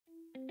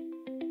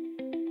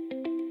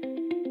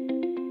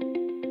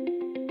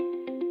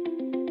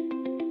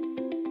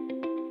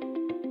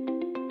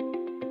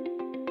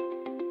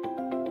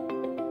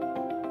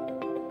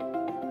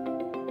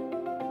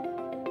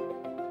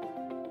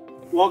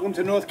Welcome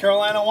to North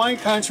Carolina wine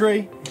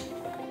country.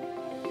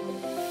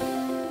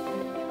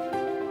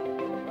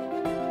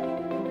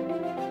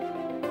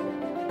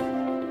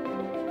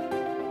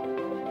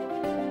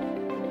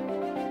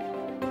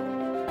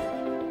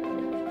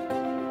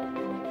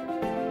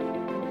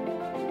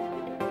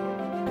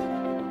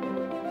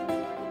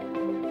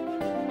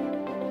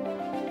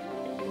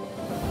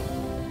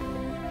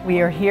 We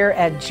are here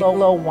at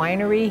JoLo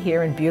Winery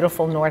here in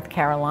beautiful North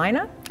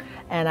Carolina.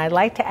 And I'd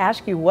like to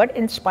ask you, what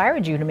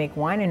inspired you to make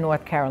wine in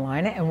North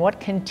Carolina and what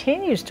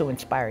continues to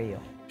inspire you?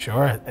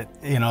 Sure,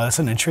 that's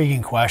an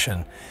intriguing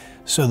question.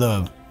 So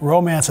the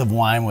romance of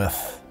wine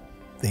with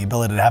the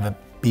ability to have it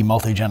be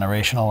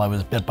multi-generational, I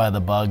was bit by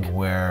the bug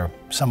where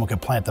someone could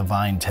plant the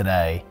vine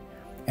today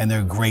and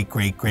their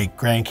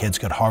great-great-great-grandkids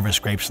could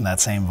harvest grapes from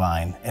that same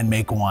vine and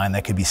make wine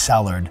that could be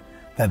cellared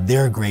that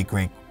their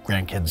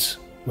great-great-grandkids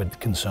would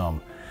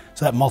consume.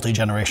 So that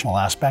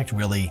multi-generational aspect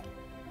really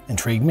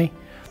intrigued me.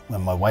 When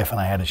my wife and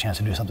I had a chance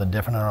to do something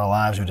different in our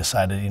lives, we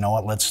decided, you know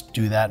what, let's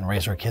do that and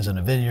raise our kids in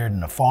a vineyard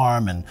and a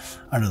farm and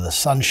under the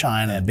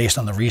sunshine. And based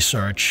on the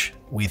research,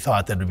 we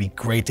thought that it would be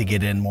great to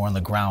get in more on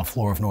the ground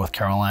floor of North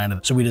Carolina.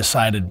 So we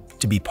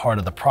decided to be part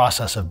of the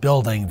process of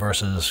building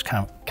versus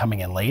kind of coming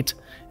in late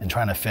and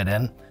trying to fit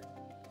in.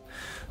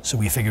 So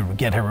we figured we'd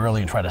get here early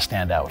and try to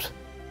stand out.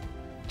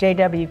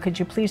 JW, could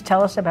you please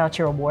tell us about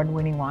your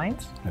award-winning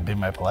wines? It'd be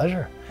my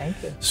pleasure.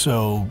 Thank you.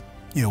 So,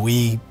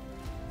 we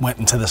went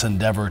into this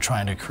endeavor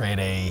trying to create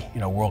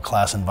a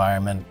world-class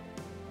environment.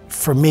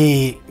 For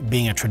me,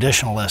 being a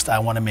traditionalist, I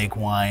want to make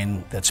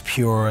wine that's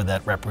pure,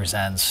 that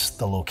represents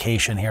the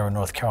location here in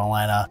North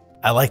Carolina.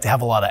 I like to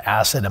have a lot of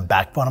acid and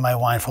backbone in my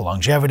wine for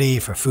longevity,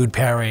 for food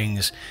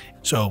pairings.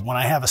 So when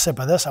I have a sip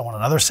of this, I want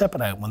another sip,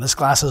 and when this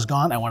glass is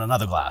gone, I want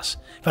another glass.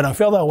 If I don't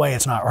feel that way,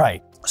 it's not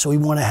right. So we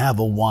want to have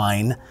a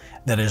wine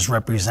that is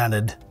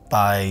represented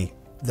by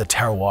the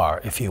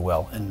terroir, if you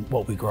will, and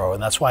what we grow.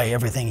 And that's why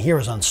everything here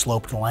is on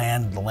sloped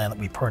land. The land that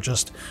we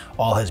purchased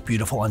all has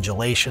beautiful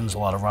undulations, a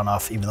lot of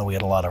runoff, even though we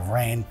had a lot of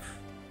rain.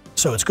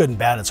 So it's good and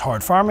bad. It's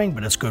hard farming,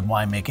 but it's good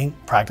winemaking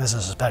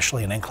practices,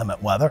 especially in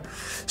inclement weather.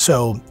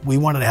 So we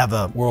wanted to have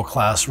a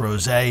world-class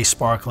rosé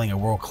sparkling, a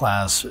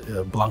world-class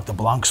Blanc de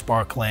Blanc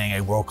sparkling,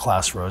 a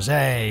world-class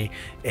rosé,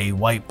 a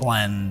white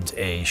blend,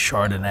 a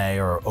Chardonnay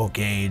or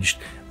oak-aged,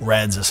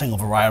 reds, a single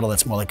varietal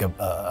that's more like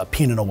a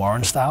Pinot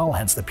Noir style,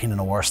 hence the Pinot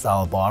Noir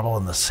style bottle,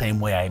 in the same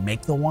way I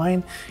make the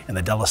wine, and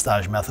the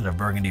délestage method of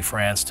Burgundy,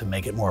 France, to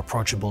make it more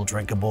approachable,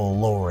 drinkable,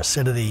 lower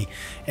acidity,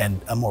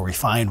 and a more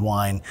refined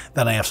wine.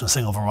 Then I have some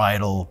single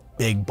varietal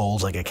big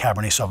bowls like a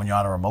Cabernet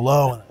Sauvignon or a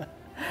Merlot.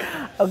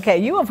 Okay,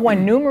 you have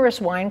won numerous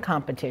wine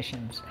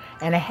competitions,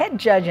 and a head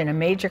judge in a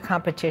major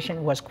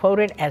competition was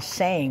quoted as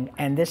saying,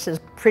 and this is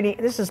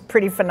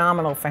pretty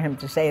phenomenal for him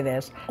to say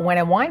this, when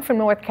a wine from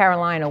North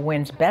Carolina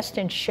wins Best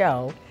in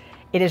Show,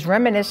 it is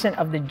reminiscent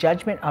of the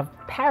Judgment of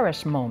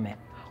Paris moment.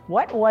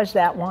 What was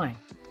that wine?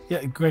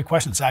 Yeah, great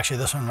question. It's actually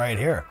this one right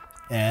here.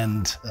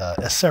 And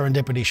as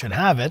serendipity should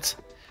have it,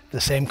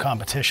 the same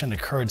competition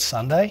occurred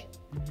Sunday,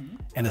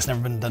 and it's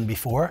never been done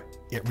before.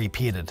 It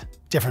repeated,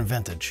 different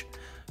vintage.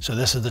 So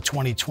this is the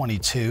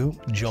 2022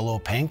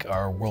 JoLo Pink,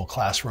 our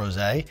world-class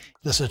rosé.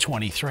 This is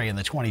 23, and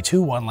the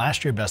 22 won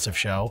last year Best of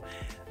Show.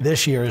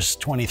 This year's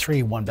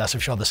 23 won Best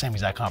of Show, the same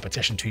exact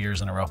competition 2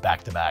 years in a row,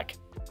 back to back.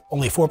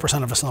 Only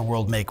 4% of us in the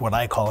world make what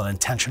I call an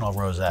intentional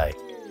rosé.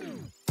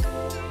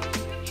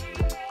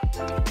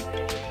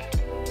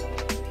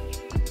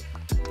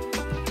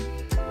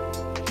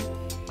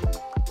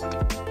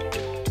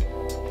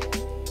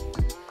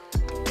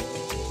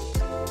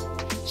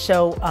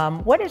 So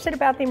what is it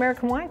about the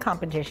American Wine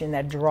Competition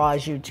that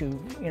draws you to,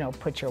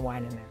 put your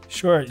wine in there?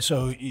 Sure,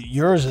 so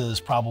yours is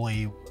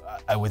probably,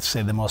 I would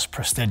say, the most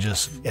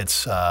prestigious.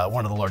 It's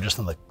one of the largest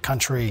in the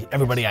country.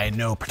 Everybody I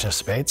know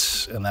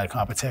participates in that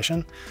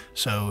competition.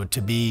 So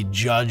to be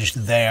judged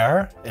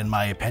there, in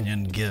my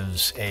opinion,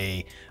 gives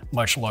a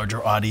much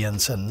larger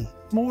audience and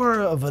more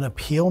of an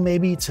appeal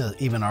maybe to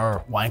even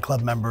our wine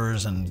club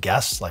members and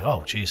guests, like,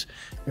 oh geez,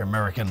 you're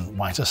American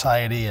Wine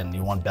Society and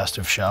you won Best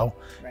of Show,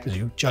 because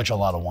you judge a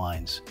lot of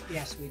wines.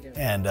 Yes, we do.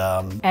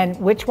 And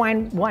which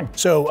wine won?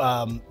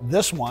 So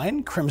this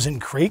wine, Crimson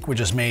Creek, which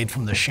is made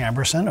from the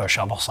Chambourcin or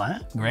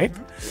Chambourcin grape,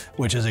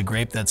 which is a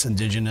grape that's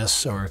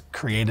indigenous or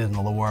created in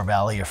the Loire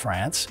Valley of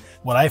France.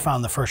 What I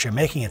found the first year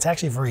making, it's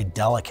actually very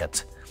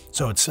delicate.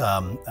 So it's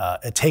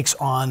it takes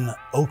on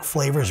oak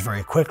flavors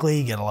very quickly,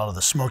 you get a lot of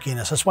the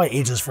smokiness. That's why it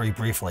ages very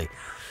briefly.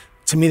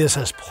 To me, this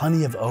has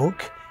plenty of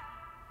oak,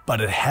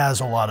 but it has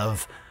a lot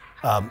of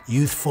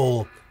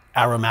youthful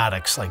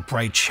aromatics like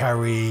bright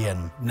cherry,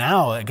 and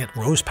now I get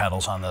rose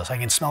petals on this. I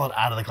can smell it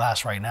out of the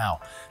glass right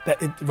now.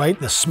 Right,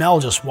 the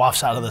smell just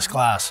wafts out of this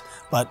glass,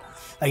 but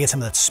I get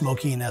some of that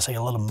smokiness, I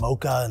get a little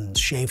mocha and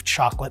shaved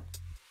chocolate.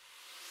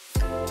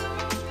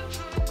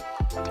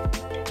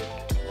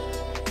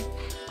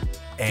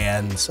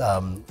 And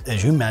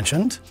as you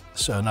mentioned,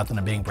 so nothing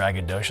of being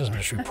braggadocious, I'm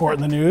just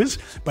reporting the news,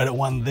 but it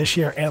won this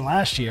year and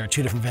last year,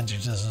 2 different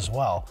vintages as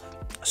well.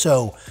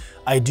 So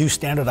I do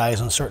standardize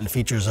on certain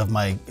features of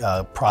my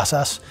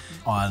process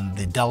on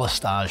the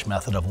délestage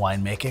method of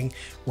winemaking,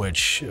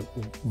 which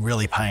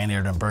really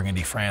pioneered in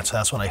Burgundy, France. So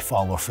that's what I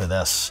follow for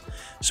this.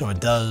 So it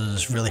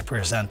does really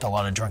present a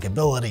lot of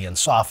drinkability and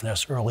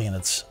softness early in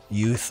its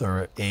youth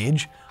or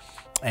age.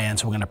 And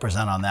so we're going to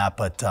present on that.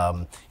 But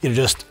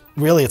just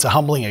really, it's a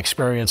humbling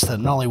experience to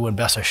not only win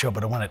Best of Show, but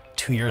to win it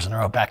 2 years in a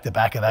row back to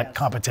back of that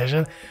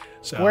competition.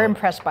 So we're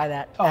impressed by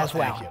that as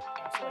well. Thank you.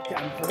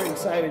 I'm very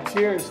excited.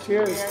 Cheers,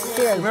 cheers.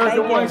 Cheers.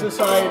 American Wine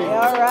Society.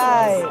 All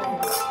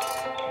right.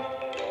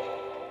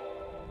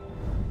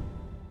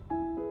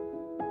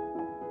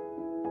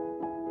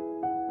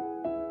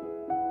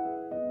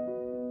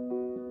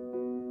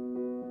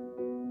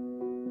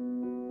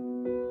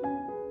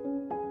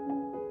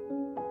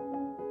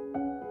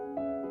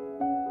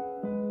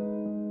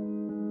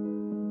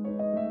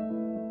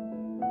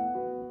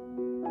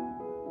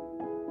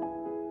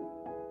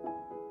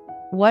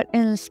 What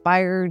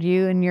inspired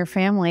you and your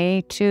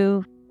family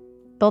to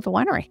build a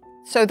winery?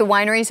 So the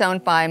winery is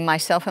owned by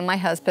myself and my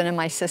husband and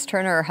my sister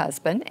and her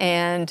husband,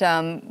 and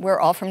we're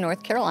all from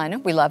North Carolina.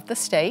 We love the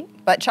state,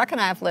 but Chuck and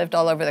I have lived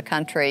all over the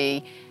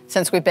country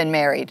since we've been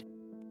married.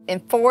 In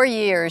 4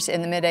 years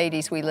in the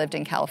mid-'80s, we lived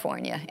in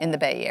California, in the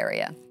Bay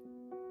Area.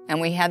 And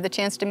we had the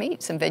chance to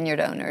meet some vineyard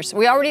owners.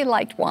 We already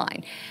liked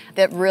wine.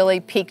 That really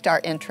piqued our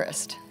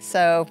interest.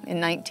 So in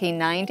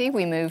 1990,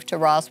 we moved to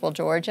Roswell,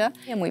 Georgia,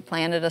 and we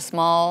planted a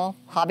small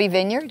hobby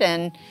vineyard,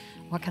 and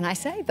what can I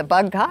say? The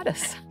bug got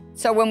us.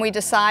 So when we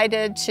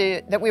decided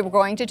that we were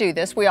going to do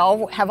this, we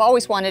all have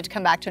always wanted to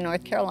come back to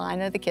North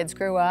Carolina. The kids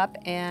grew up,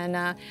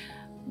 and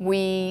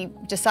we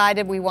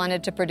decided we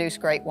wanted to produce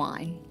great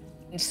wine.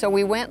 So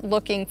we went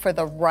looking for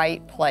the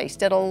right place,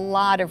 did a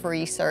lot of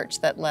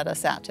research that led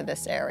us out to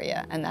this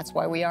area, and that's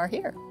why we are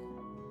here.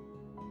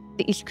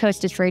 The East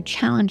Coast is very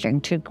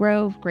challenging to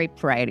grow grape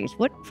varieties.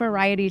 What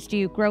varieties do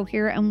you grow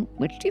here, and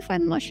which do you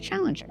find the most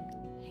challenging?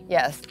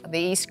 Yes, the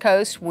East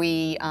Coast,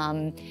 we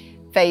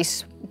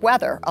face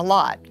weather a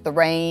lot. The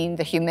rain,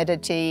 the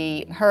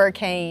humidity,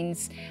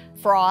 hurricanes,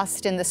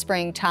 frost in the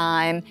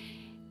springtime.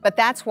 But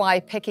that's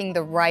why picking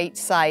the right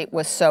site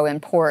was so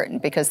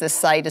important, because this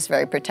site is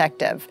very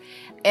protective.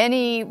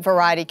 Any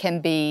variety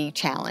can be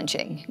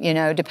challenging,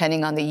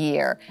 depending on the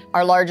year.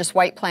 Our largest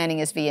white planting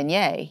is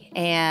Viognier,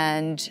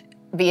 and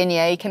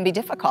Viognier can be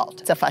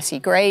difficult. It's a fussy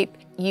grape.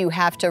 You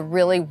have to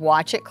really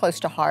watch it close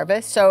to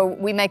harvest. So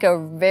we make a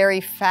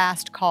very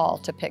fast call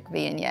to pick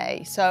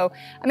Viognier. So,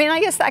 I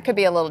guess that could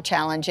be a little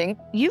challenging.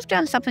 You've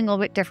done something a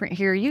little bit different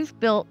here. You've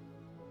built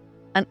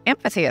an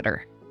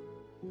amphitheater.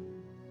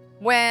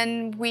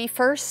 When we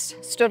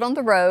first stood on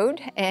the road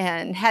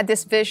and had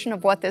this vision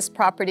of what this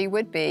property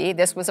would be,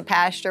 this was a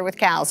pasture with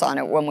cows on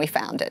it when we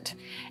found it.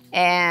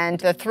 And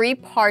the 3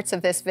 parts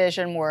of this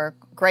vision were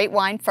great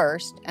wine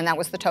first, and that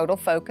was the total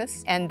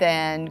focus, and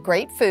then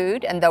great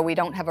food, and though we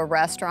don't have a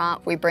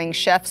restaurant, we bring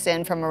chefs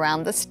in from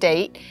around the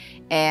state,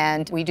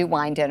 and we do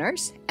wine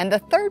dinners. And the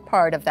 3rd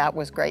part of that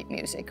was great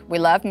music. We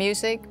love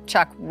music.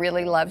 Chuck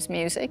really loves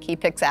music. He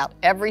picks out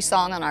every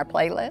song on our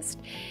playlist.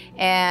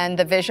 And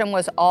the vision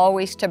was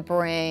always to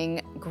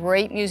bring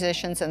great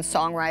musicians and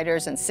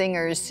songwriters and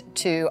singers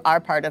to our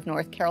part of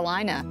North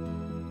Carolina.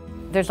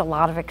 There's a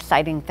lot of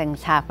exciting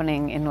things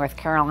happening in North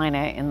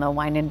Carolina in the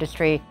wine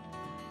industry.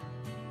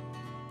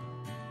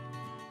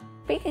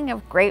 Speaking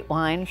of great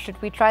wine, should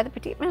we try the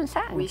Petit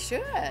Manseng? We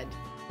should.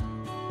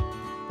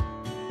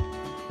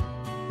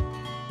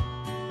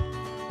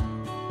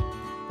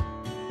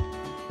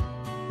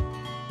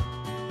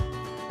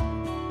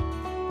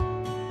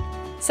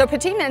 So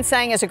Petit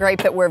Manseng is a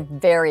grape that we're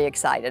very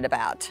excited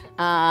about.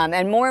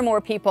 And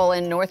more people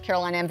in North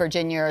Carolina and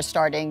Virginia are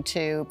starting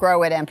to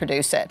grow it and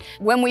produce it.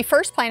 When we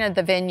first planted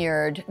the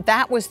vineyard,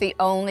 that was the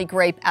only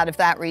grape out of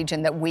that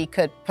region that we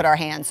could put our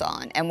hands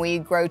on. And we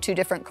grow 2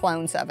 different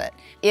clones of it.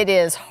 It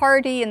is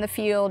hardy in the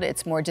field,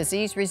 it's more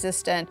disease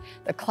resistant,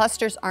 the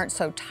clusters aren't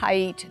so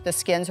tight, the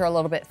skins are a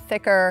little bit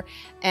thicker,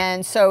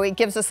 and so it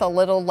gives us a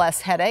little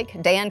less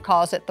headache. Dan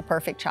calls it the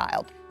perfect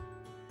child.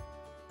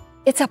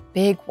 It's a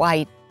big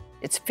white.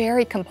 It's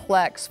very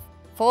complex,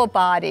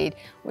 full-bodied.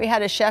 We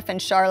had a chef in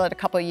Charlotte a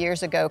couple of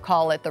years ago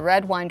call it the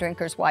red wine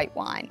drinker's white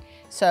wine.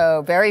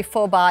 So very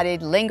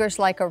full-bodied, lingers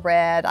like a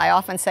red. I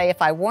often say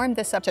if I warmed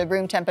this up to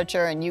room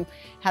temperature and you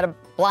had a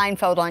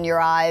blindfold on your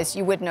eyes,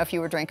 you wouldn't know if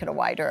you were drinking a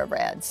white or a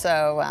red.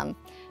 So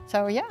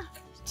yeah,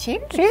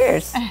 cheers.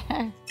 Cheers.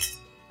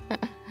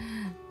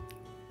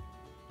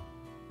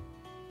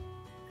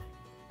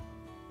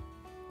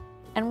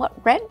 And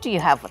what red do you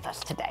have with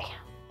us today?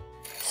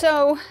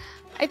 So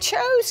I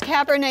chose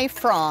Cabernet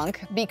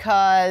Franc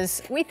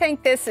because we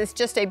think this is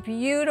just a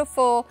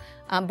beautiful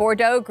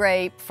Bordeaux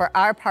grape for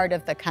our part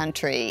of the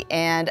country.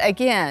 And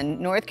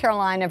again, North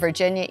Carolina,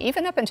 Virginia,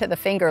 even up into the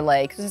Finger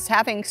Lakes is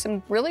having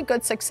some really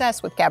good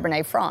success with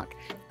Cabernet Franc.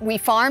 We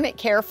farm it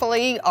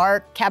carefully, our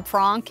Cab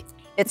Franc.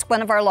 It's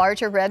one of our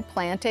larger red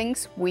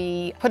plantings.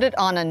 We put it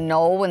on a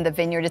knoll in the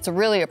vineyard. It's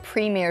really a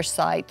premier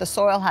site. The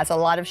soil has a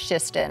lot of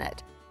schist in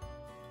it.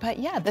 But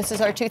yeah, this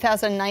is our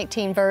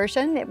 2019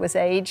 version. It was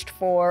aged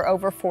for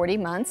over 40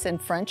 months in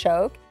French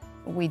oak.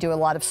 We do a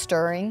lot of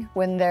stirring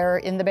when they're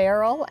in the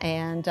barrel,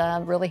 and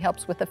really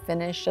helps with the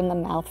finish and the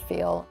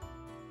mouthfeel.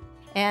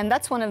 And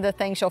that's one of the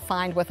things you'll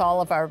find with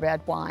all of our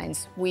red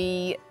wines.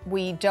 We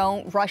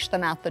don't rush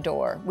them out the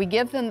door. We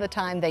give them the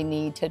time they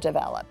need to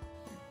develop.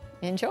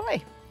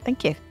 Enjoy.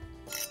 Thank you.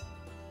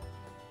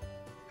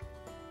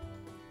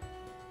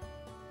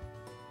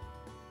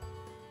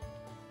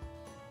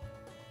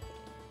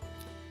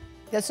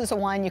 This is a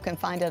wine you can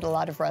find at a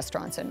lot of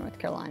restaurants in North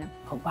Carolina.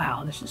 Oh,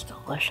 wow, this is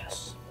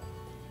delicious.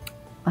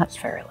 That's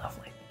very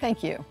lovely.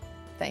 Thank you.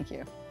 Thank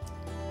you.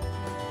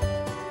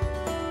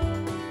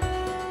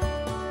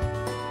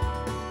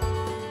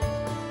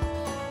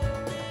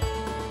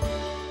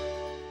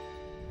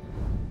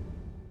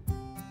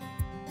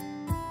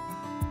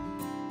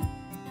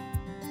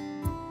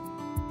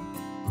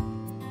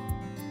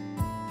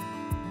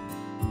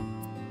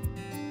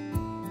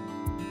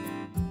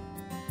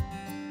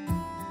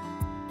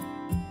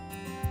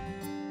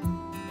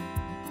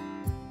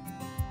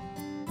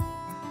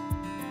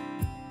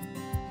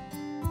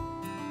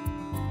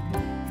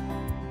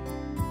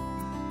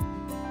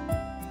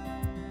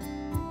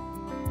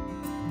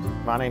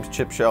 My name's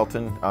Chip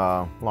Shelton,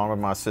 along with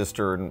my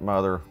sister and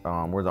mother.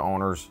 We're the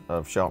owners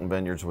of Shelton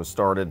Vineyards. Was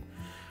started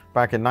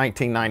back in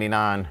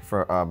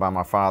 1999 by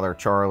my father,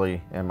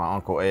 Charlie, and my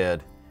uncle,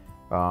 Ed,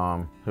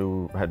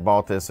 who had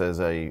bought this as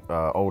a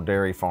old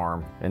dairy farm.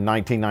 In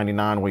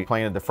 1999, we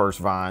planted the first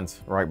vines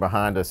right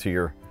behind us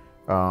here.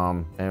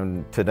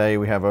 And today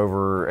we have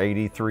over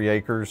 83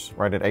 acres,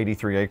 right at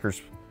 83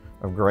 acres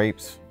of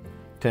grapes,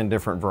 10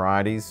 different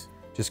varieties.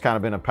 Just kind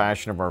of been a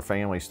passion of our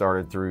family,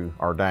 started through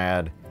our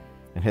dad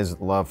and his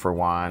love for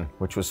wine,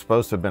 which was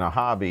supposed to have been a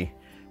hobby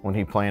when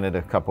he planted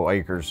a couple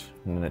acres,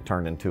 and then it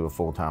turned into a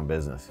full-time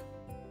business.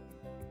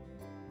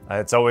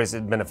 It's always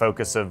been a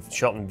focus of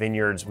Shelton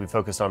Vineyards. We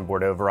focus on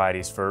Bordeaux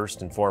varieties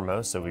first and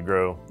foremost, so we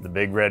grow the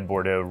big red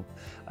Bordeaux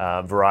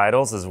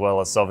varietals, as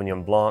well as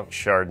Sauvignon Blanc,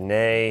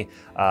 Chardonnay,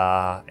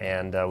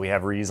 and we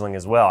have Riesling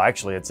as well.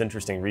 Actually, it's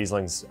interesting,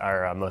 Riesling's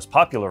our most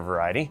popular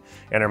variety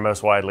and our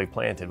most widely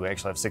planted. We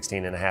actually have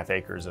 16.5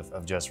 acres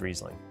of just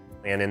Riesling.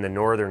 And in the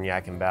northern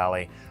Yadkin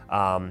Valley,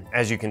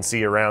 as you can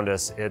see around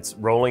us, it's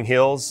rolling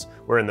hills.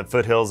 We're in the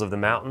foothills of the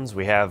mountains.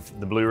 We have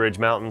the Blue Ridge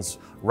Mountains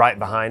right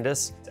behind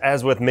us.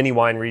 As with many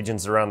wine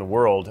regions around the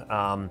world,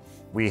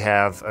 we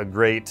have a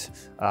great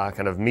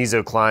kind of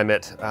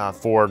mesoclimate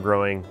for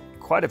growing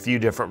quite a few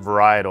different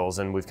varietals,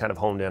 and we've kind of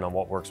honed in on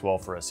what works well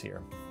for us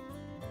here.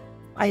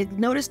 I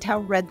noticed how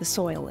red the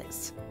soil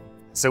is.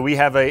 So we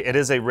have it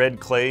is a red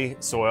clay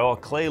soil,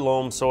 clay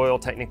loam soil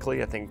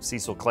technically. I think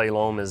Cecil clay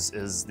loam is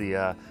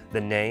the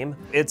name.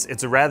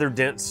 It's a rather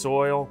dense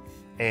soil,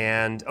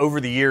 and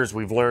over the years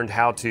we've learned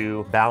how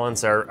to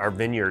balance our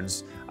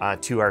vineyards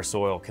to our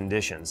soil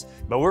conditions.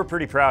 But we're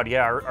pretty proud,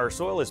 yeah, our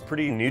soil is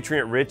pretty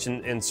nutrient rich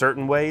in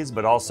certain ways,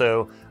 but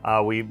also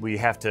we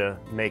have to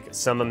make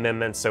some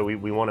amendments, so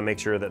we want to make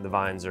sure that the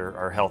vines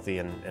are healthy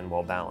and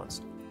well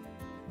balanced.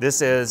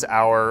 This is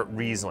our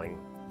Riesling,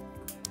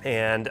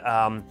 and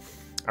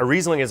our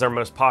Riesling is our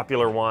most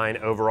popular wine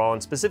overall,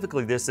 and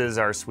specifically this is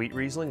our sweet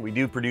Riesling. We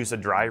do produce a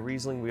dry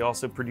Riesling. We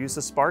also produce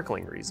a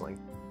sparkling Riesling.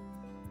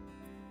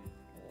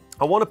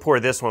 I want to pour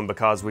this one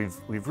because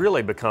we've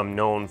really become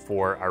known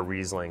for our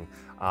Riesling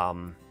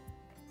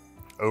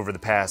over the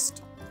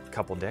past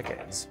couple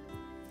decades.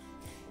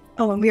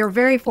 Oh, and we are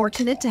very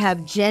fortunate to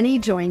have Jenny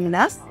joining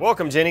us.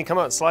 Welcome, Jenny. Come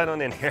on, slide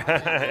on in here.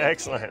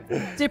 Excellent.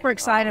 Super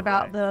excited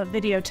about the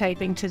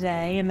videotaping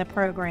today and the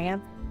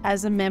program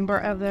as a member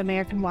of the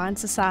American Wine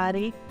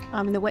Society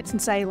in the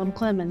Winston-Salem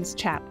Clemens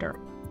chapter.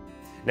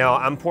 Now,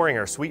 I'm pouring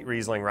our sweet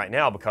Riesling right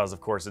now because, of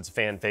course, it's a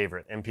fan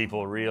favorite and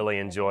people really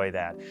enjoy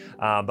that.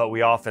 But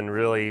we often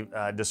really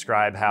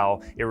describe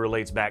how it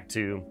relates back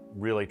to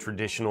really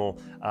traditional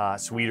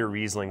sweeter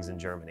Rieslings in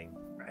Germany.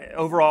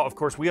 Overall, of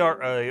course, we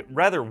are a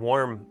rather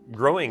warm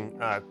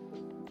growing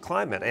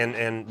climate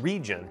and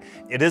region.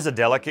 It is a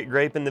delicate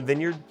grape in the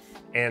vineyard,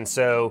 and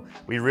so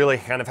we really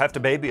kind of have to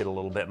baby it a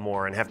little bit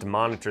more and have to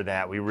monitor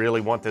that. We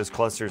really want those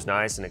clusters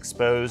nice and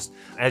exposed.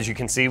 As you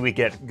can see, we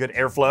get good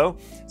airflow,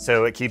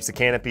 so it keeps the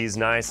canopies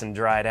nice and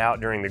dried out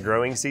during the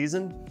growing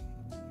season.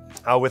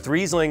 With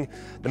Riesling,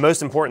 the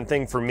most important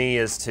thing for me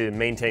is to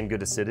maintain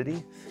good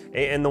acidity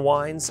in the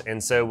wines,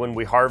 and so when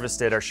we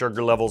harvest it, our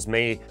sugar levels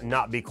may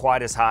not be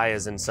quite as high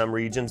as in some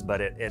regions, but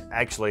it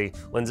actually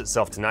lends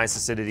itself to nice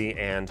acidity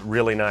and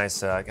really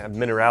nice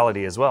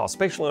minerality as well,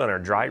 especially on our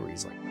dry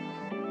Riesling.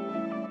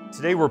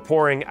 Today we're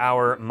pouring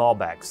our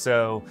Malbec.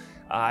 So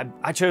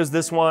I chose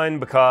this wine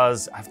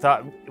because I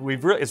thought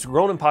it's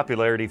grown in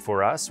popularity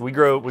for us. We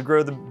grow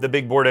the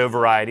big Bordeaux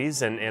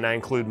varieties, and I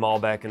include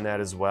Malbec in that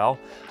as well.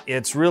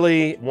 It's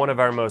really one of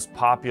our most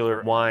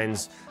popular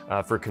wines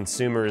for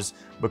consumers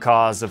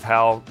because of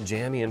how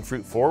jammy and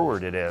fruit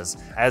forward it is.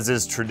 As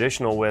is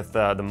traditional with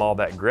the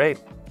Malbec grape,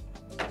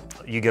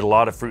 you get a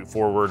lot of fruit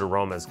forward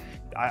aromas.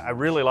 I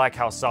really like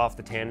how soft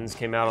the tannins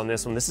came out on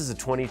this one. This is a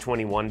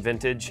 2021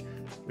 vintage.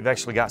 We've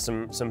actually got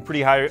some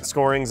pretty high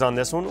scorings on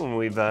this one when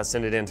we've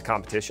sent it into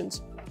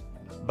competitions.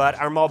 But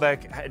our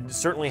Malbec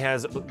certainly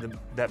has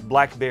that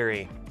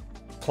blackberry,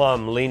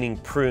 plum, leaning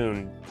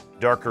prune,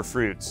 darker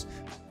fruits.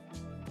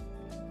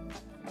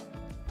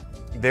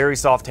 Very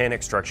soft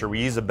tannic structure.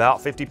 We use about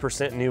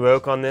 50% new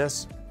oak on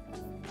this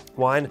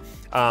wine,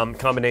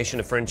 combination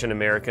of French and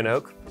American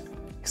oak.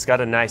 It's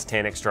got a nice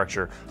tannic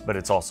structure, but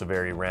it's also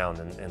very round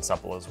and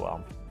supple as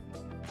well.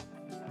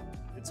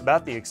 It's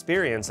about the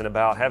experience and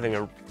about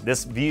having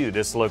this view,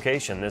 this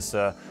location, this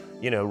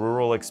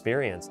rural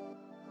experience.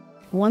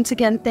 Once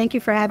again, thank you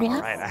for having us.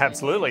 All right,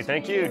 absolutely.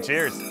 Thank you.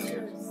 Cheers.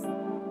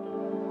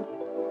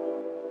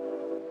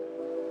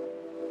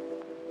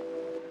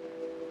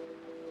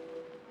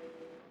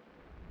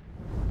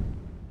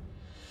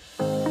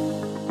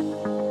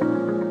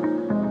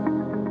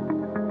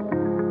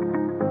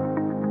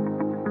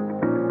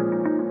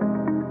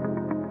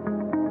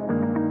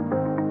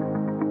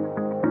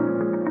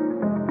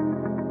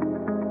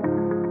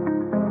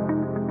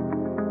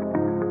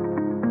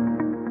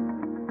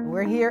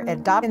 We're here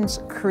at Dobbins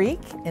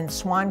Creek in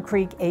Swan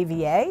Creek,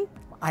 AVA.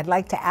 I'd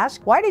like to ask,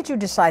 why did you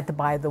decide to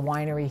buy the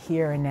winery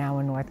here and now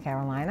in North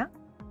Carolina?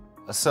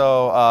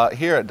 So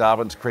here at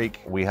Dobbins Creek,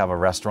 we have a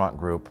restaurant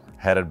group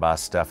headed by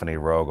Stephanie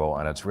Rogel,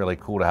 and it's really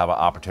cool to have an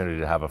opportunity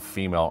to have a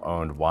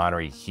female-owned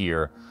winery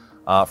here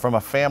from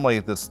a family.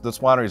 This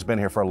winery's been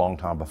here for a long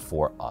time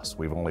before us.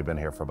 We've only been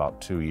here for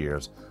about 2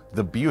 years.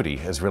 The beauty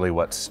is really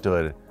what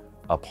stood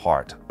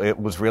apart. It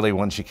was really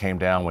when she came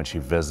down, when she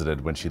visited,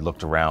 when she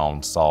looked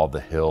around, saw the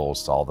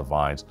hills, saw the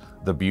vines,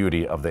 the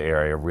beauty of the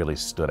area really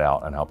stood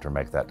out and helped her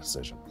make that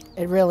decision.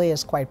 It really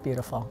is quite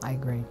beautiful, I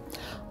agree.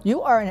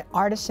 You are an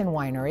artisan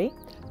winery.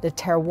 The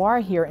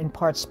terroir here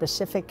imparts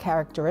specific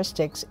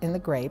characteristics in the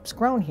grapes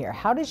grown here.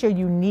 How does your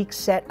unique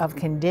set of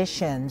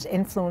conditions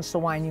influence the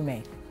wine you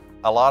make?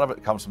 A lot of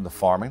it comes from the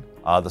farming.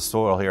 The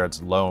soil here,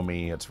 it's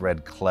loamy, it's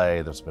red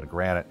clay, there's a bit of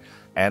granite,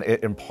 and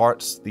it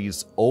imparts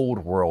these old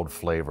world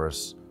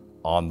flavors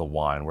on the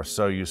wine. We're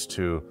so used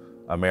to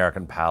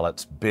American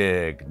palates,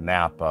 big,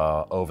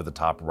 Napa,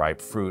 over-the-top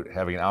ripe fruit,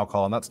 heavy in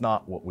alcohol, and that's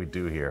not what we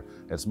do here.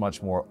 It's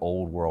much more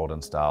old world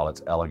in style,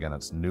 it's elegant,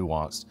 it's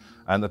nuanced,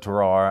 and the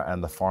terroir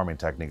and the farming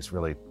techniques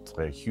really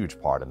play a huge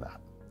part in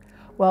that.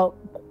 Well,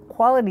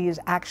 quality is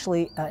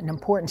actually an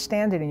important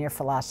standard in your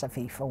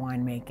philosophy for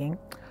winemaking.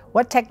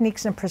 What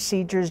techniques and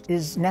procedures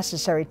is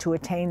necessary to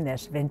attain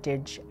this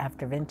vintage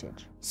after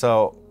vintage?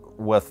 So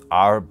with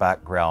our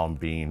background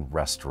being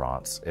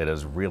restaurants, it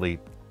is really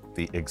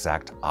the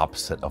exact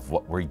opposite of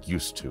what we're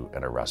used to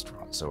in a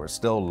restaurant. So we're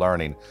still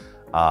learning.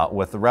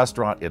 With the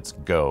restaurant, it's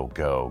go,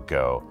 go,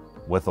 go.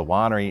 With the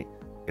winery,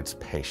 it's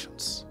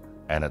patience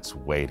and it's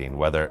waiting,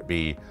 whether it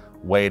be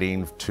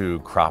waiting to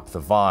crop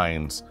the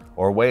vines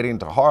or waiting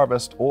to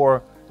harvest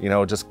or,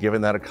 just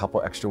giving that a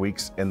couple extra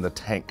weeks in the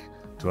tank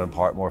to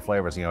impart more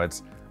flavors.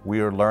 We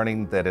are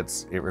learning that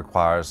it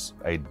requires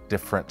a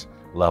different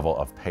level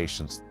of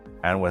patience.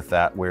 And with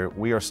that,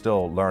 we are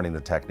still learning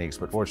the techniques,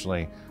 but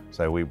fortunately,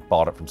 we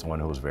bought it from someone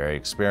who was very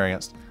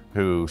experienced,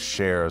 who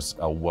shares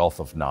a wealth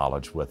of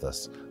knowledge with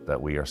us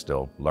that we are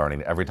still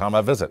learning. Every time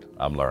I visit,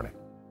 I'm learning.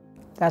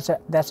 That's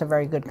a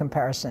very good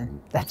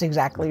comparison. That's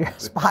exactly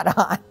spot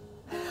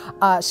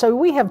on. So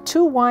we have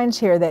 2 wines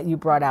here that you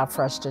brought out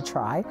for us to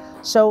try.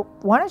 So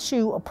why don't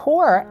you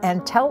pour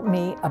and tell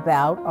me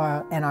about,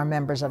 and our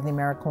members of the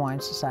American Wine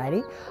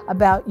Society,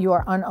 about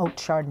your unoaked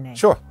Chardonnay.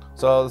 Sure.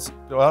 So this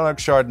unoaked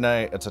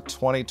Chardonnay, it's a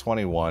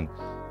 2021.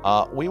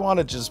 We want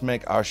to just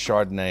make our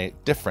Chardonnay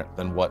different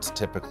than what's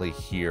typically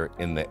here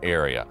in the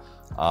area.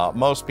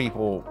 Most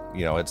people,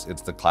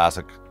 it's the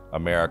classic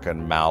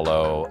American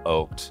mallow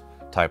oaked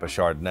type of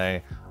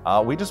Chardonnay.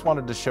 We just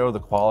wanted to show the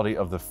quality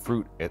of the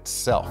fruit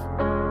itself.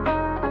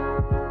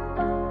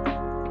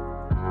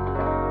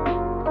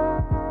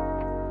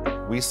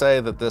 We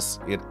say that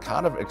it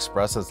kind of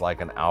expresses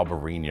like an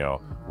Albarino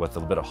with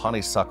a bit of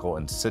honeysuckle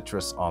and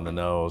citrus on the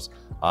nose.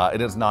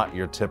 It is not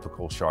your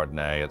typical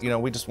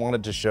Chardonnay. We just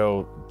wanted to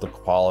show the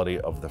quality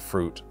of the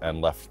fruit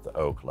and left the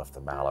oak, left the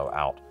mallow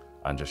out,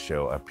 and just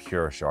show a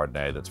pure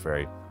Chardonnay that's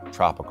very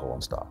tropical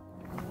in style.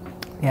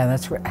 Yeah,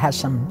 that has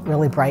some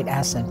really bright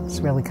acid. It's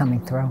really coming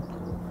through.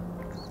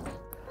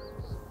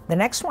 The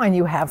next wine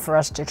you have for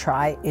us to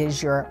try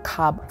is your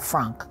Cab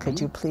Franc.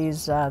 Could you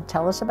please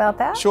tell us about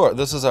that? Sure.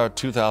 This is our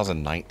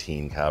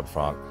 2019 Cab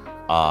Franc,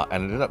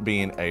 and it ended up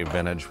being a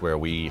vintage where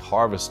we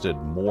harvested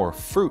more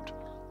fruit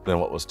than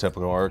what was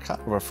typical. We were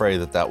kind of afraid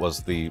that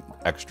was the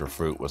extra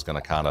fruit was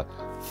going to kind of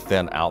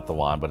thin out the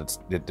wine, but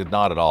it did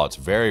not at all. It's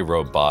very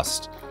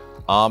robust.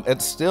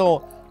 It's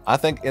still, I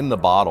think in the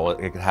bottle,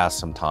 it has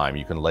some time.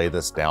 You can lay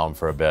this down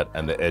for a bit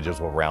and the edges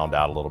will round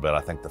out a little bit.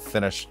 I think the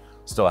finish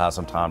still has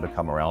some time to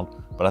come around,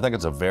 but I think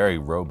it's a very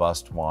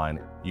robust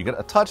wine. You get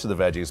a touch of the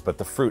veggies, but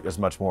the fruit is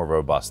much more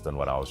robust than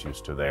what I was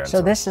used to there.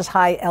 So this is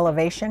high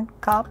elevation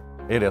Cab?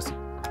 It is.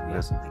 It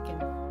is.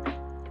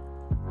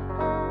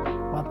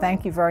 Well,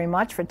 thank you very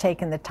much for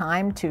taking the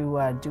time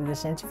to do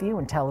this interview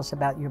and tell us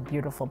about your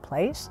beautiful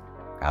place.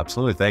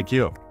 Absolutely. Thank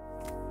you.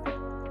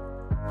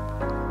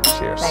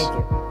 Cheers. Thank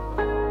you.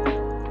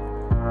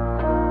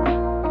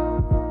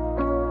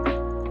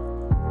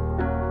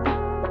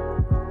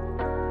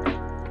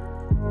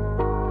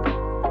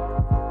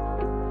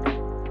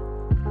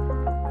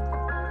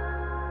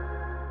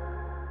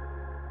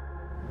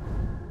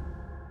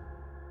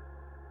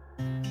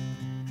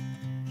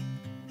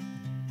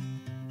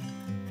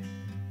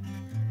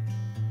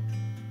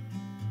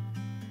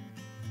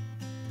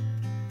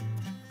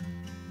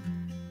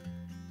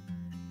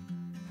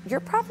 Your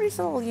property's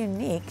a little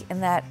unique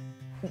in that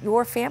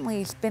your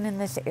family's been in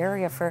this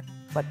area for,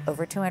 what,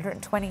 over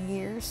 220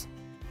 years?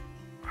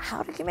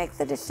 How did you make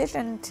the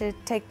decision to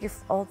take your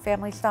old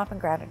family stomping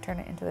ground and turn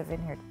it into a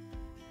vineyard?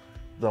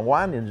 The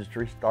wine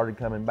industry started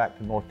coming back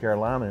to North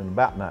Carolina in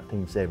about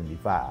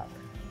 1975.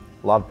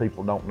 A lot of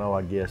people don't know,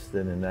 I guess,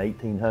 that in the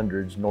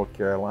 1800s, North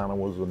Carolina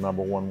was the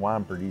 #1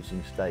 wine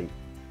producing state.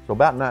 So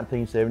about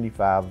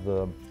 1975,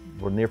 the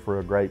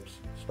vinifera grapes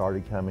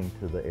started coming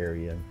to the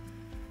area.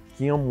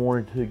 Kim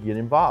wanted to get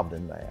involved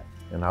in that.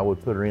 And I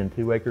would put her in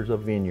 2 acres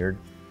of vineyard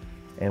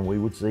and we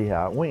would see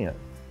how it went.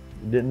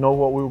 Didn't know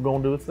what we were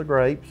going to do with the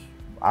grapes.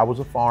 I was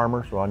a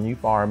farmer, so I knew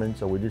farming,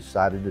 so we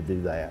decided to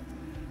do that.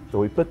 So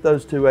we put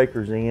those 2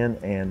 acres in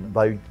and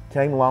they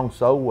came along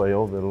so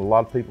well that a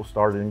lot of people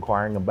started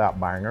inquiring about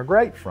buying our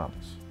grapes from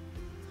us.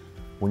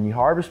 When you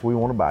harvest, we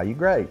want to buy you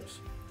grapes.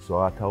 So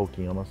I told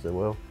Kim, I said,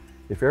 well,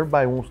 if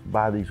everybody wants to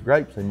buy these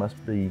grapes, they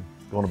must be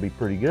going to be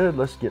pretty good.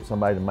 Let's get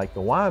somebody to make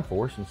the wine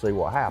for us and see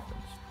what happens.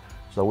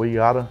 So we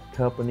got a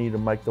company to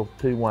make the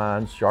 2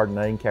 wines,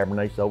 Chardonnay and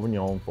Cabernet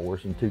Sauvignon, for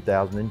us in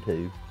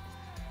 2002.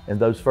 And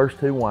those first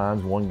 2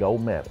 wines won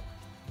gold medal.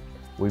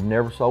 We've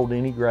never sold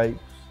any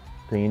grapes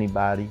to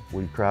anybody.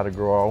 We try to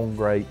grow our own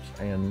grapes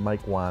and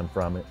make wine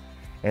from it.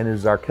 And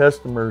as our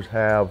customers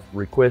have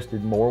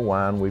requested more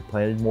wine, we've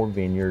planted more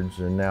vineyards,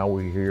 and now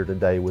we're here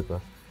today with a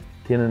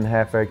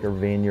 10.5 acre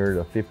vineyard,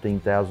 a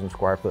 15,000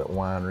 square foot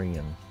winery,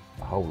 and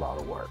a whole lot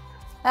of work.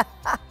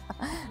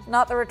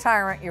 Not the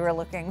retirement you were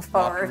looking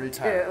forward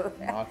to.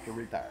 Not to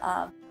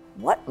retire.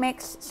 What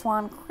makes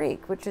Swan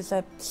Creek, which is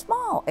a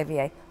small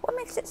AVA, what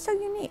makes it so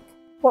unique?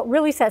 What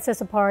really sets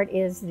us apart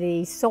is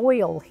the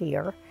soil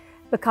here,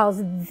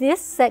 because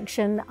this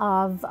section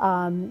of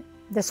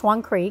the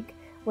Swan Creek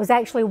was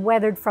actually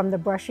weathered from the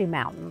Brushy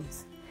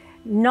Mountains,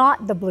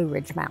 not the Blue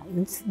Ridge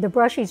Mountains. The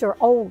Brushies are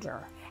older.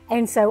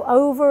 And so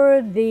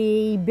over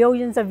the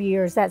billions of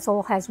years, that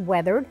soil has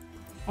weathered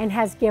and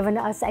has given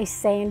us a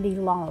sandy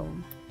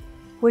loam,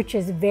 which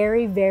is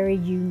very, very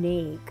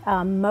unique.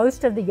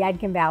 Most of the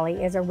Yadkin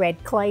Valley is a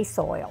red clay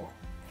soil,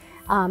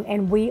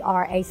 and we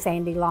are a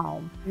sandy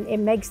loam. It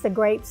makes the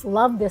grapes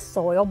love this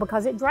soil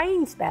because it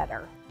drains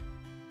better.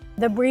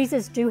 The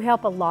breezes do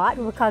help a lot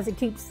because it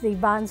keeps the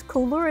vines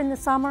cooler in the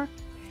summer.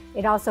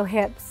 It also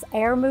helps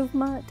air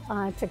movement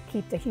to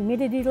keep the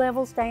humidity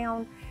levels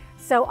down.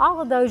 So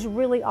all of those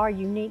really are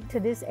unique to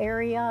this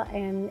area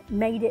and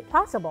made it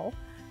possible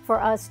for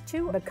us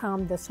to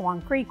become the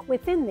Swan Creek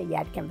within the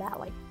Yadkin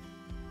Valley.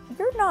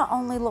 You're not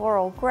only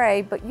Laurel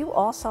Gray, but you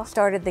also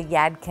started the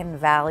Yadkin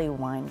Valley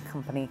Wine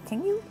Company.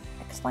 Can you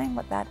explain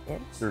what that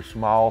is? They're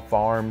small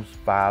farms,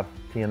 5,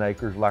 10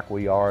 acres like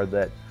we are,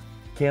 that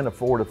can't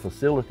afford a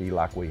facility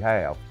like we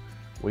have.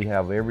 We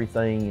have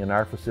everything in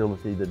our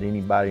facility that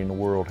anybody in the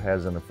world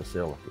has in a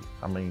facility.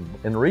 I mean,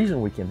 and the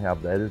reason we can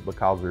have that is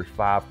because there's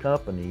 5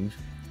 companies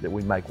that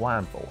we make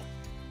wine for.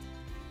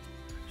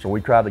 So we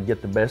try to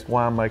get the best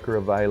winemaker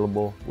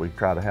available. We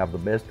try to have the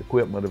best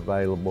equipment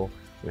available.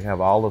 We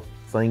have all the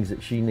things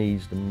that she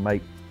needs to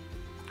make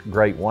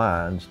great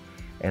wines.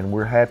 And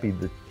we're happy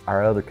that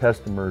our other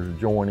customers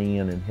join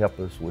in and help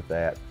us with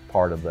that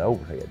part of the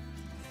overhead.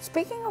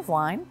 Speaking of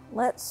wine,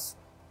 let's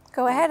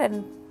go ahead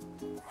and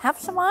have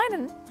some wine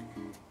and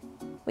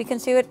we can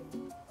see what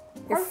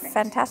your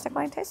fantastic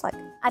wine tastes like.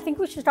 I think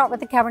we should start with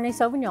the Cabernet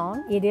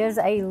Sauvignon. It is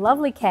a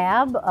lovely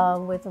cab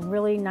with a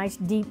really nice,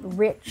 deep,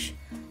 rich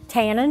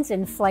tannins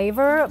and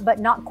flavor, but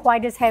not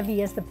quite as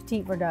heavy as the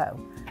Petit Verdot.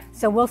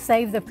 So we'll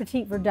save the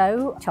Petit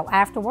Verdot till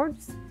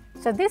afterwards.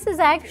 So this is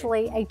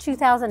actually a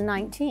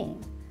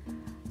 2019.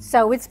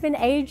 So it's been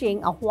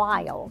aging a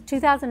while.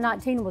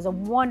 2019 was a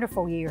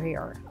wonderful year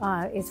here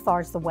as far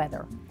as the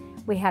weather.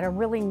 We had a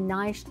really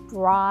nice,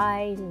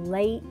 dry,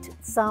 late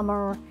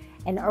summer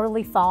and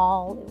early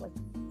fall.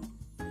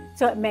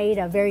 So it made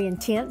a very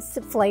intense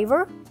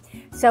flavor.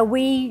 So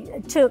we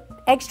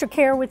took extra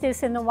care with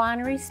this in the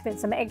winery, spent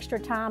some extra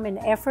time and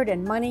effort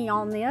and money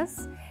on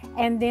this,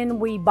 and then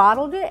we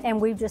bottled it, and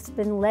we've just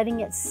been letting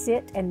it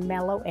sit and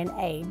mellow and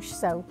age.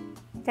 So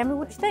tell me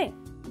what you think.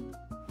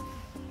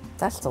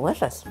 That's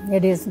delicious.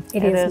 It is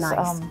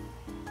nice.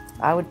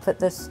 I would put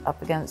this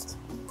up against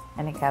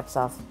any Cab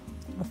Sauv.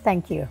 Well,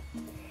 thank you.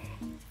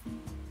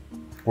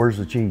 Where's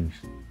the cheese?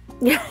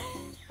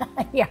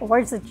 Yeah,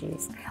 where's the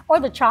cheese? Or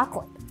the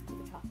chocolate.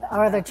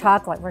 Or the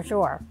chocolate, for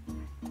sure.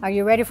 Are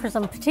you ready for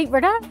some Petit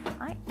Verdot?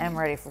 I am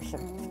ready for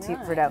some Petit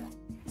Verdot.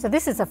 So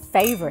this is a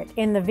favorite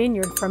in the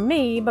vineyard for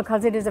me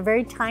because it is a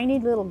very tiny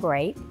little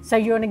grape. So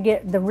you're gonna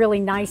get the really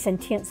nice,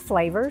 intense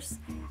flavors.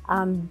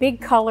 Big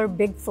color,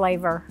 big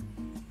flavor,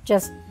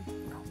 just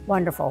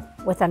wonderful.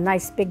 With a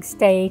nice big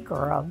steak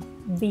or a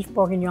beef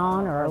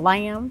bourguignon or a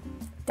lamb,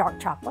 dark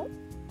chocolate.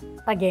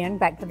 Again,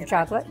 back to the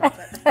chocolate.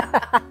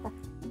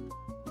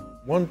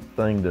 One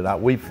thing that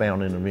we've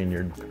found in the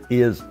vineyard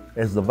is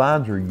as the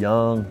vines are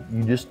young,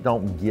 you just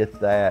don't get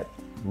that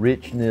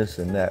richness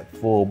and that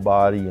full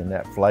body and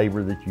that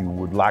flavor that you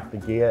would like to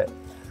get.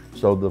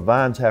 So the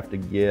vines have to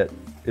get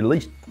at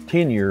least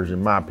 10 years,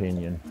 in my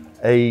opinion,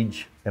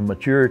 age and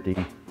maturity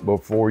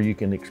before you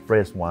can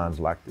express wines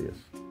like this.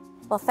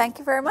 Well, thank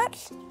you very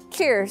much.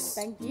 Cheers.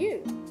 Thank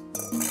you.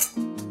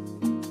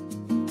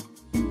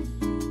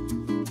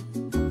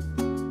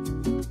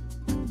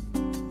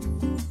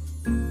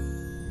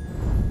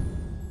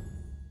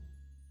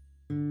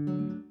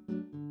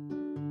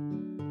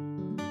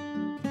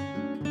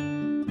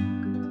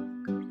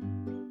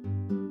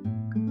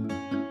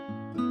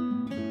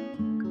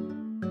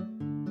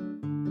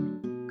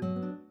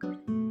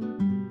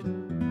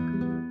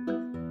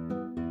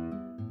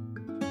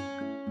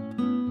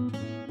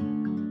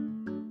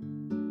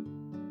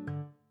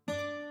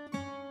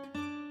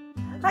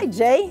 Hi,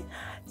 Jay.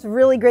 It's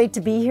really great to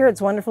be here.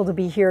 It's wonderful to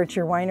be here at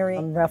your winery.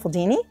 I'm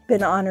Raffaldini.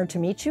 Been honored to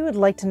meet you. I'd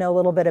like to know a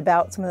little bit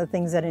about some of the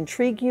things that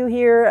intrigue you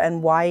here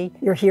and why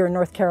you're here in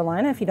North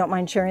Carolina, if you don't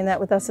mind sharing that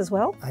with us as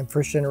well. I'm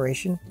first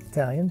generation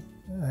Italian.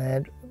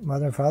 And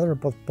mother and father were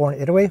both born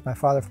in Italy. My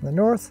father from the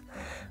north,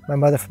 my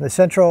mother from the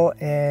central,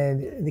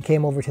 and they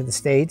came over to the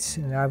States.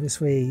 And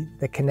obviously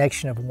the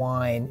connection of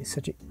wine is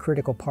such a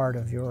critical part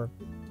of your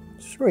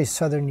really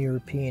Southern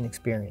European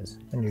experience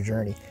and your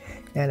journey.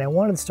 And I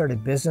wanted to start a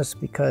business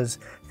because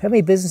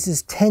family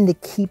businesses tend to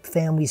keep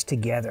families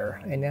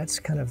together. And that's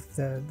kind of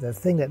the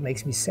thing that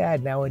makes me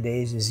sad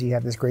nowadays is you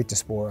have this great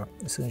diaspora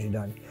as soon as you're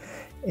done.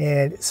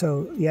 And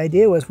so the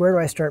idea was, where do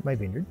I start my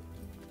vineyard?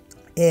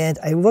 And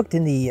I looked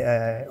in the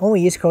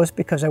only East Coast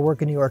because I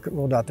work in New York,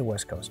 rolled out the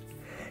West Coast.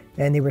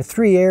 And there were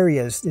 3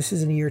 areas, this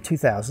is in the year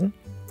 2000,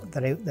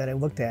 that I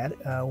looked at.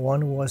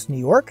 One was New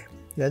York,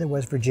 the other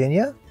was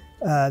Virginia.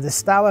 The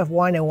style of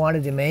wine I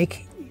wanted to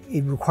make,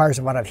 it requires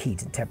a lot of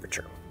heat and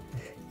temperature.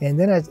 And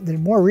then the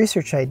more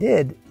research I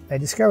did, I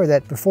discovered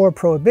that before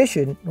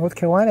Prohibition, North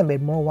Carolina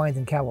made more wine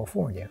than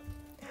California.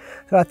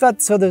 So I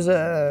thought, so there's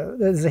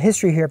a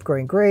history here of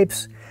growing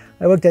grapes.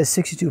 I looked at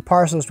 62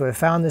 parcels, so I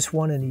found this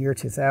one in the year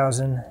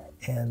 2000,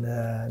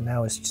 and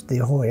now it's just, the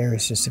whole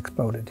area's just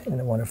exploded in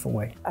a wonderful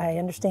way. I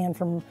understand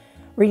from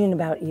reading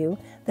about you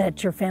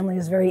that your family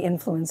is very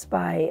influenced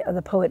by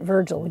the poet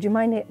Virgil. Would you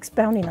mind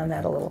expounding on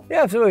that a little?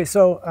 Yeah, absolutely.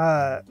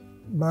 So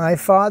my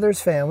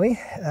father's family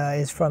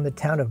is from the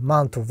town of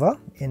Mantova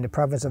in the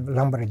province of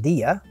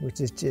Lombardia, which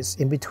is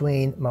just in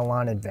between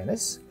Milan and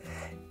Venice.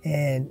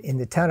 And in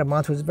the town of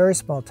Mantova, it's a very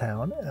small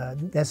town.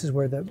 This is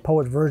where the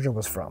poet Virgil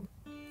was from.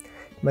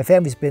 My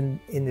family's been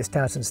in this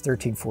town since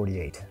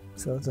 1348,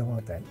 so it's a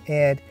long time.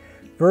 And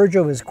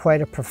Virgil was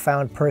quite a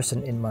profound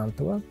person in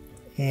Mantova.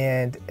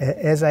 And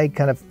as I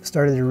kind of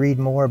started to read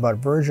more about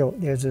Virgil,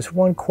 there's this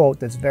one quote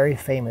that's very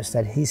famous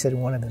that he said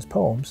in one of his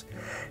poems,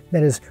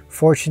 that is,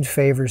 "Fortune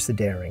favors the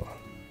daring,"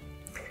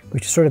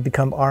 which has sort of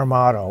become our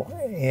motto.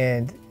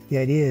 And the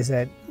idea is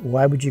that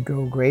why would you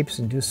grow grapes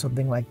and do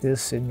something like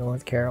this in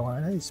North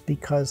Carolina? It's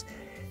because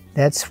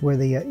that's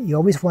where you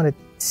always want to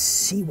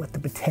see what the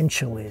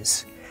potential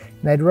is.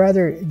 And I'd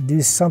rather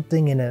do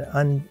something in an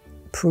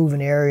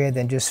unproven area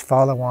than just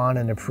follow on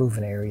in a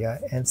proven area.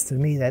 And to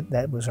me,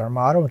 that was our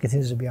motto and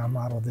continues to be our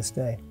motto this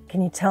day.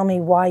 Can you tell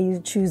me why you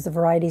choose the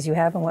varieties you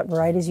have and what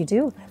varieties you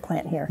do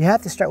plant here? You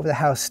have to start with a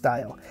house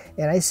style.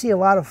 And I see a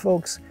lot of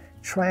folks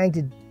trying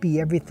to be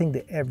everything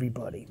to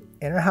everybody.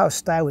 And our house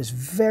style is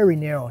very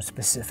narrow and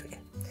specific.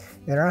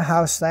 And our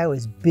house style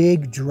is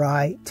big,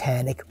 dry,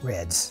 tannic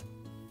reds.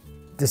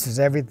 This is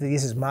everything.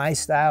 This is my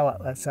style.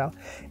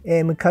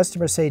 And when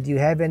customers say, "Do you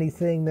have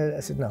anything?" I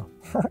said, "No."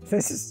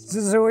 this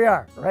is who we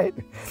are, right?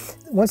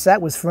 Once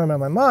that was firm on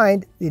my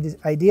mind, the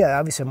idea,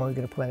 obviously, I'm only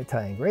going to plant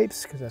Italian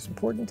grapes because that's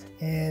important.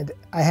 And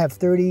I have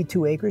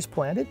 32 acres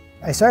planted.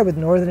 I started with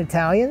Northern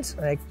Italians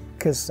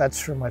because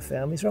that's where my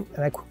family's from.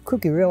 And I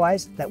quickly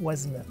realized that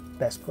wasn't the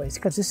best place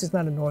because this is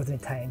not a Northern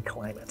Italian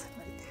climate.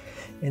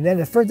 And then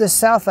the further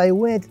south I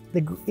went,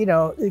 the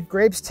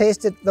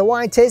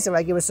wine tasted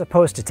like it was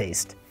supposed to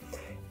taste.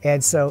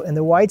 And so in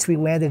the whites, we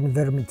landed in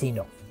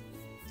Vermentino,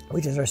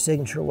 which is our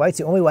signature white. It's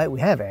the only white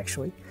we have,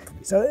 actually.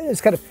 So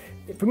it's kind of,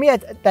 for me,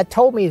 that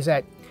told me is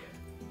that,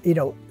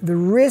 the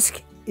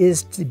risk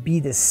is to be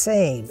the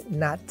same,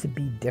 not to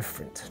be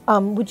different.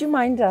 Would you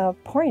mind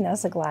pouring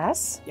us a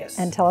glass? Yes.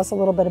 And tell us a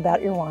little bit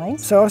about your wine?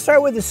 So I'll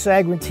start with the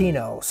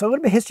Sagrantino. So a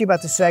little bit of history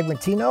about the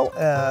Sagrantino.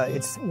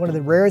 It's one of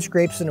the rarest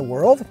grapes in the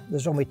world.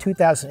 There's only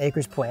 2,000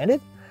 acres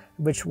planted,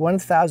 which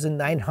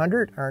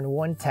 1,900 are in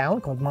one town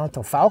called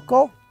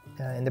Montefalco,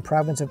 in the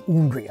province of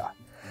Umbria.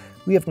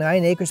 We have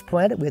 9 acres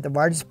planted. We have the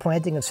largest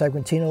planting of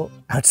Sagrantino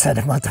outside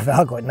of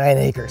Montefalco at 9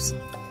 acres.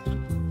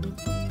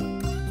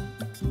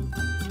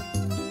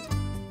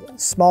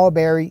 Small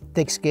berry,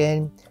 thick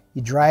skin,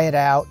 you dry it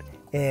out,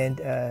 and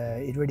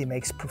it really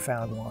makes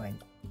profound wine.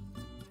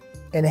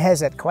 And it has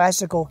that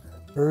classical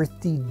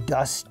earthy,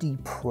 dusty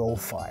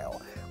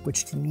profile,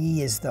 which to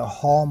me is the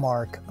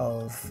hallmark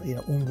of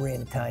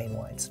Umbrian Italian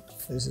wines.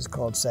 This is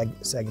called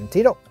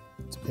Sagrantino.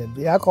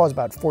 The alcohol is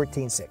about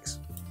 14.6.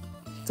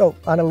 So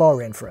on the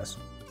lower end for us.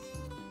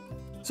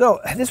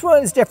 So this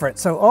one is different.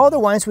 So all the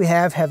wines we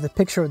have the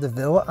picture of the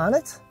villa on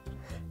it.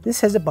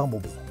 This has a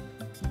bumblebee.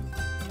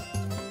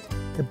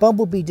 The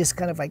bumblebee just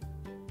kind of like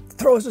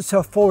throws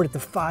itself forward. It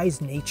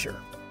defies nature.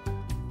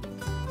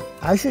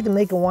 Actually, to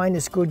make a wine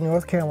that's good in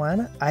North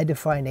Carolina, I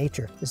defy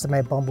nature. This is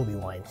my bumblebee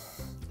wine.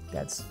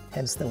 That's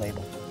hence the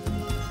label.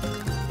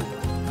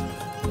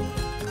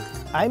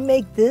 I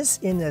make this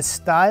in the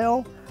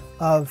style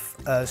of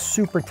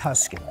Super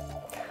Tuscan.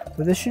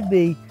 So this should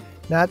be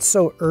not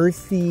so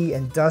earthy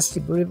and dusty,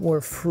 but a bit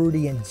more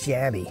fruity and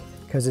jammy,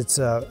 because it's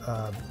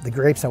the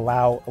grapes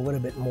allow a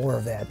little bit more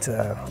of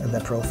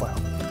that profile.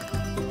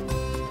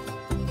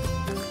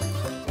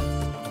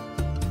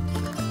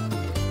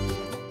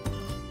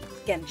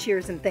 Again,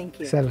 cheers and thank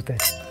you. Salute.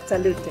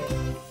 Salute.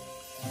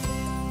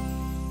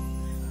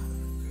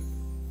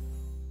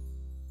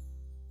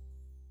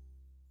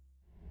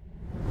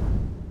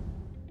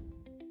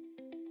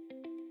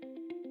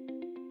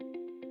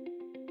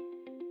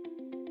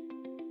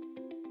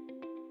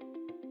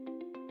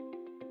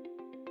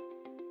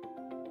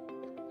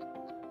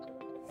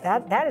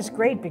 That is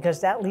great,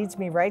 because that leads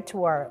me right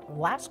to our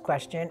last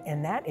question,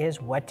 and that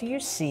is, what do you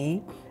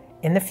see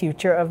in the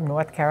future of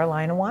North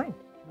Carolina wine?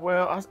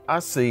 Well, I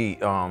see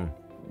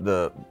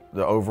the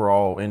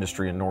overall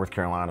industry in North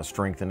Carolina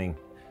strengthening.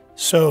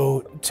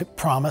 So, to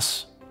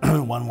promise,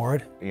 one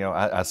word? You know,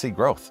 I see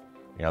growth.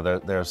 You know,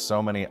 there's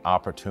so many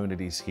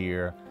opportunities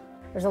here.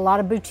 There's a lot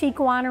of boutique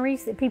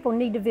wineries that people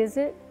need to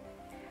visit.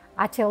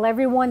 I tell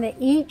everyone that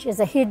each is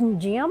a hidden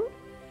gem.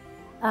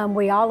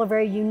 We all are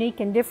very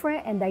unique and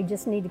different, and they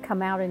just need to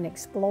come out and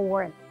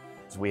explore.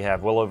 We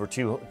have well over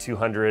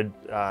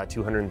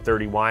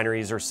 230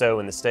 wineries or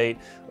so in the state,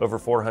 over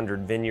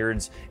 400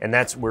 vineyards, and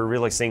we're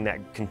really seeing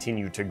that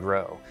continue to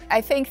grow. I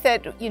think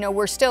that,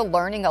 we're still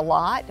learning a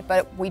lot,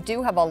 but we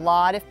do have a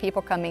lot of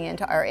people coming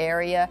into our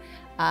area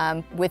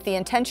with the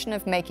intention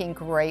of making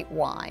great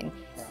wine.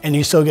 And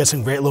you still get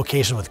some great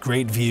locations with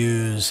great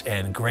views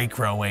and great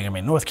growing. I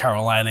mean, North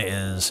Carolina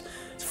is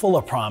full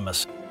of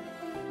promise.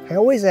 I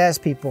always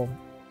ask people,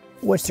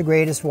 what's the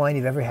greatest wine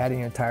you've ever had in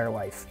your entire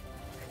life?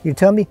 You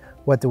tell me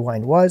what the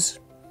wine was,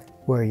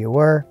 where you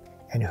were,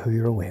 and who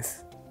you were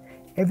with.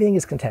 Everything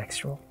is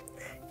contextual.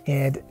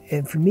 And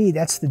for me,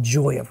 that's the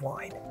joy of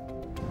wine.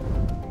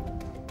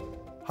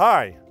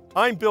 Hi,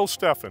 I'm Bill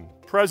Steffen,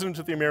 President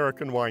of the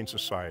American Wine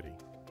Society.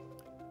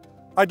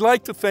 I'd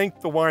like to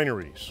thank the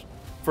wineries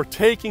for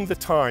taking the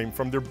time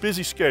from their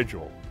busy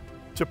schedule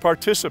to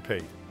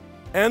participate,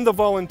 and the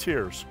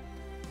volunteers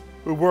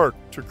who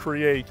worked to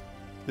create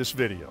this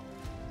video.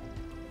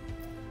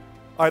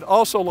 I'd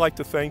also like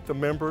to thank the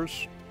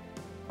members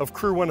of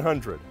Crew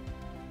 100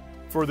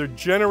 for their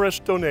generous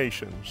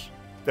donations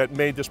that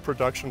made this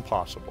production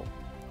possible.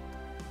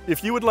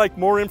 If you would like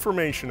more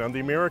information on the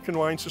American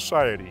Wine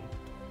Society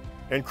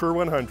and Crew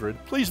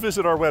 100, please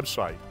visit our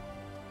website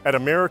at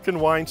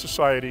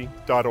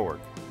americanwinesociety.org.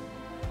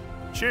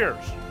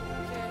 Cheers.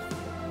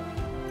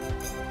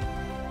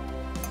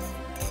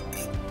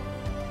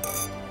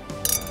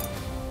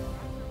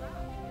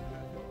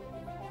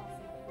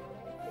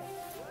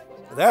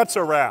 That's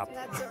a wrap.